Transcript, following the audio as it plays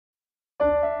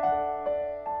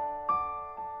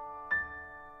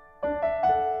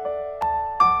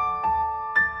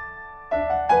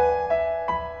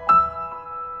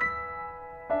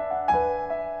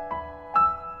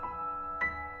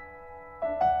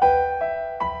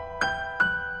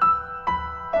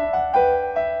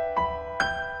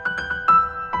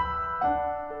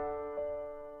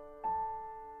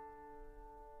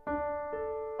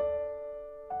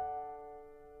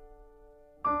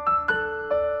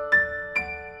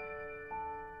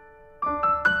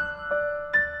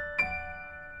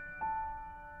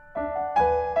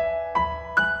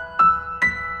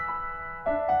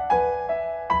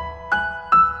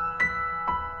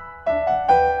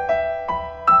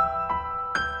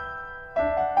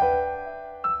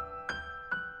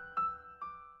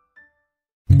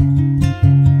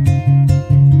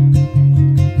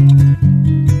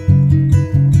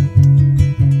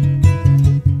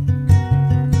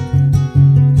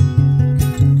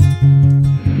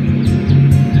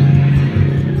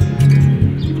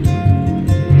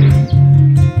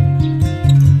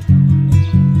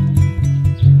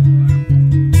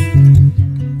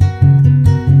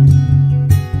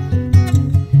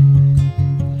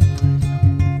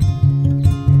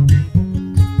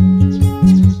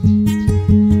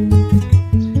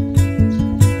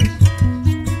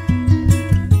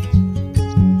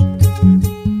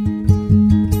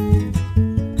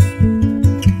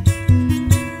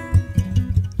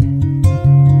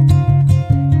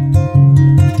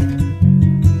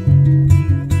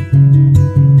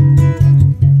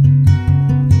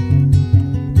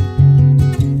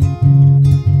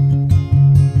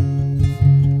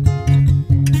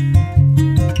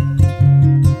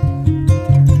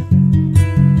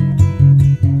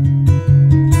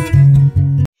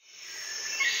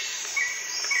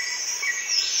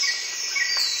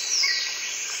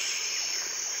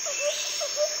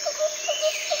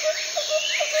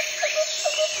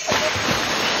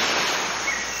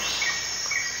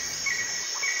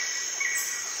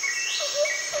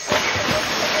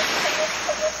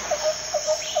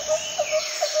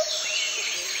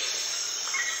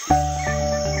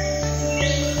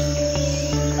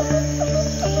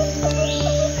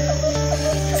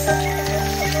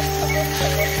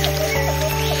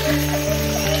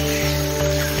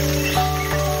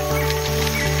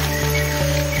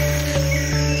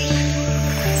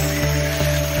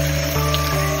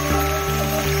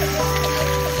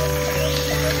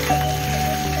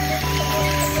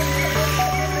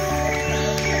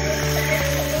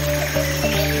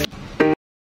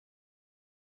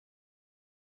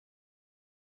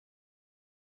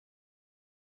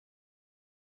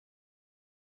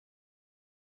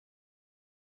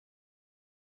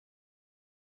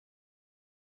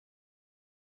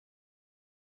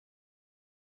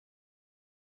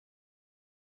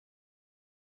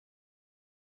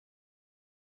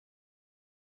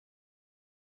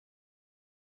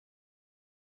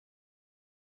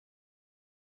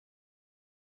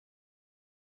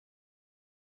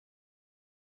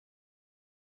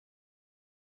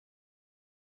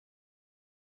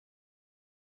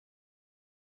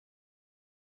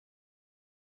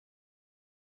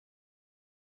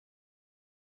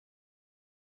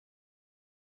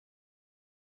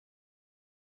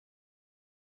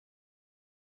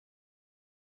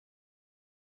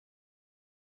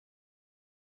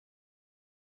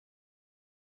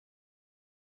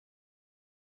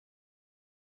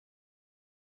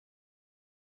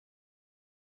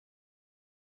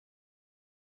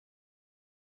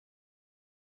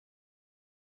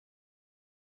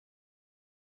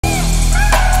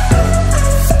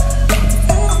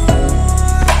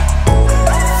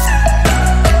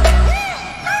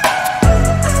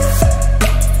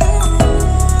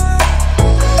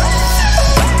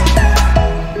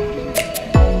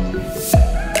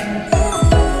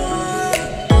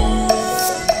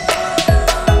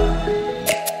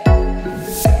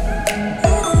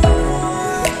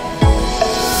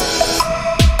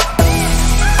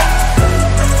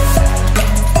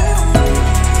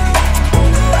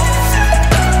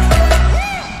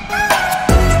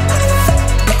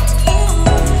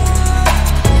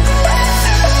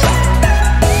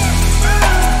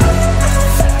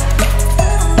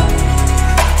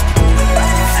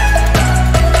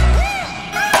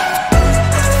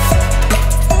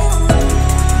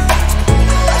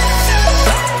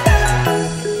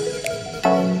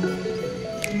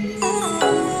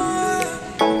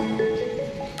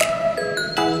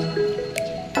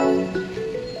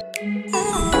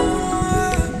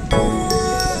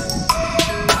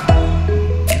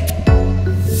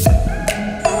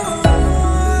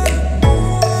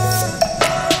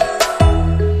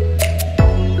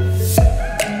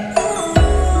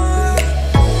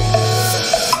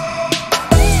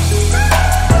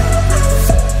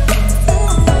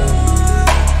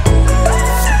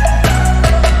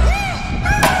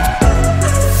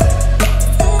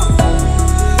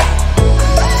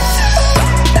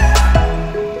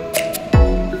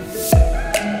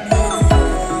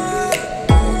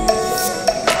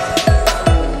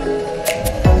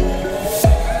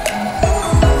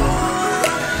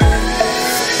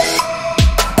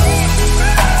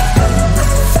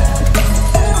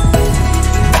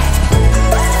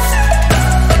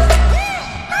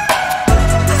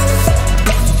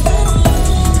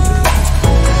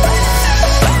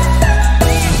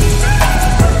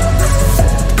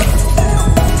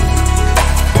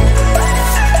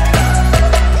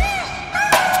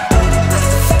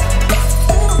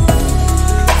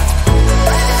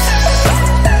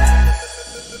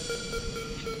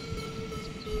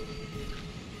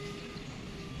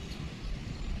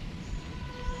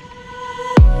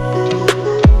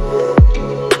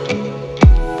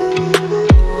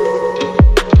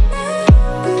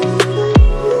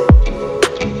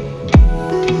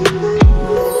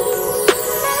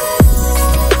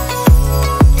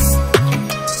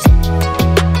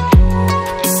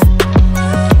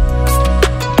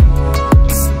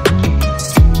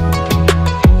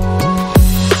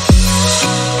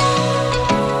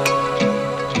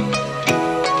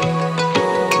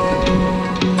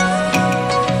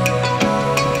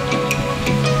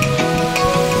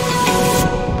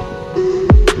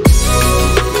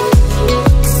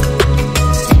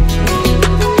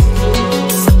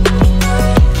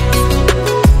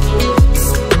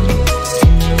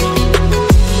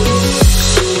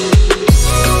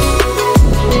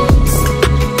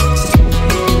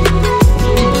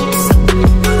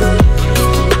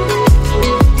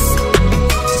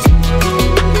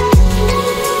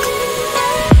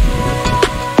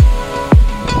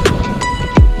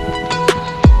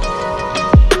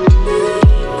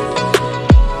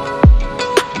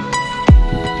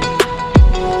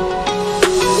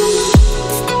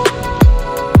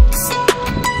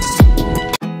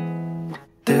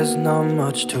there's not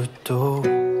much to do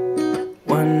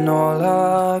when all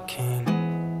I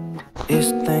can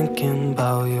is thinking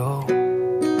about you.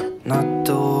 Not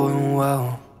doing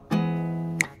well,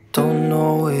 don't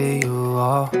know where you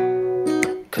are,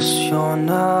 'cause you're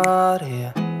not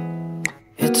here.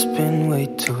 It's been way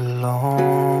too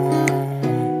long.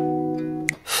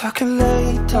 If I could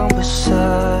lay down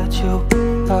beside you,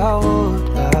 I would.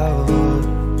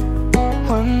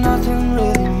 When nothing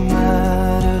really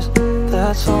matters,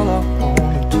 that's all I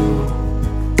wanna do.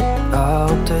 I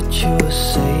hope that you are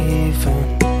safe and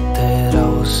that I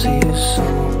will see you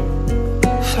soon.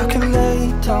 If I could lay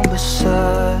down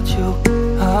beside you,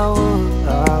 I would.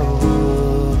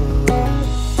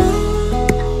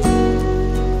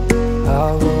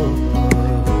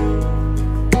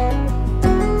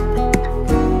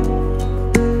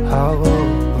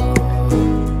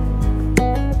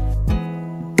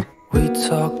 We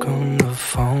talk on the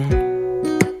phone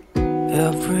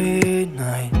every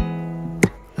night.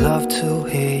 Love to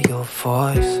hear your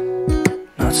voice.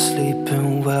 Not sleeping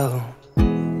well,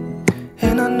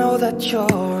 and I know that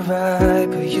you're right,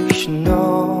 but you should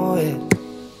know it.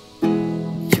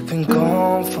 You've been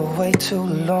gone for way too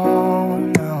long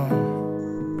now.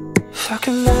 If I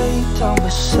could lay down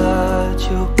beside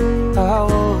you, I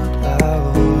would.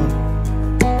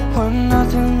 When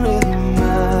nothing really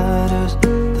matters,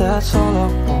 that's all I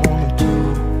wanna do.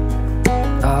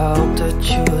 I hope that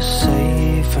you are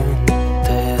safe and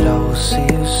that I will see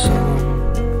you soon.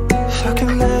 If I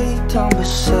could lay down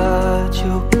beside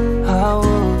you, I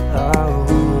would.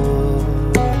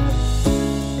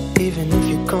 Even if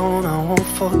you're gone, I won't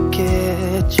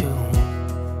forget you.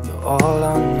 You're all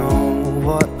I know,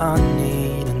 what I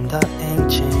need, and that ain't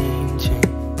changing.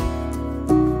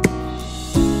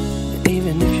 And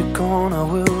even if you're gone, I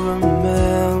will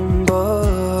remember.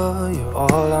 You're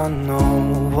all I know,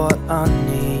 what I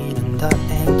need, and that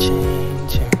ain't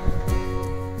changing.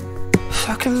 If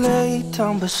I could lay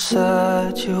down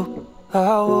beside you, I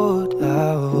would.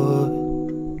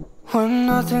 When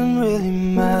nothing really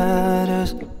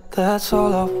matters, that's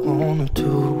all I wanna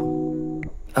do.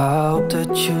 I hope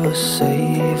that you are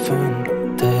safe and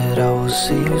that I will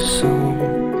see you soon.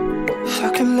 If I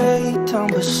could lay down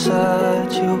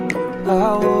beside you, I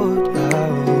would.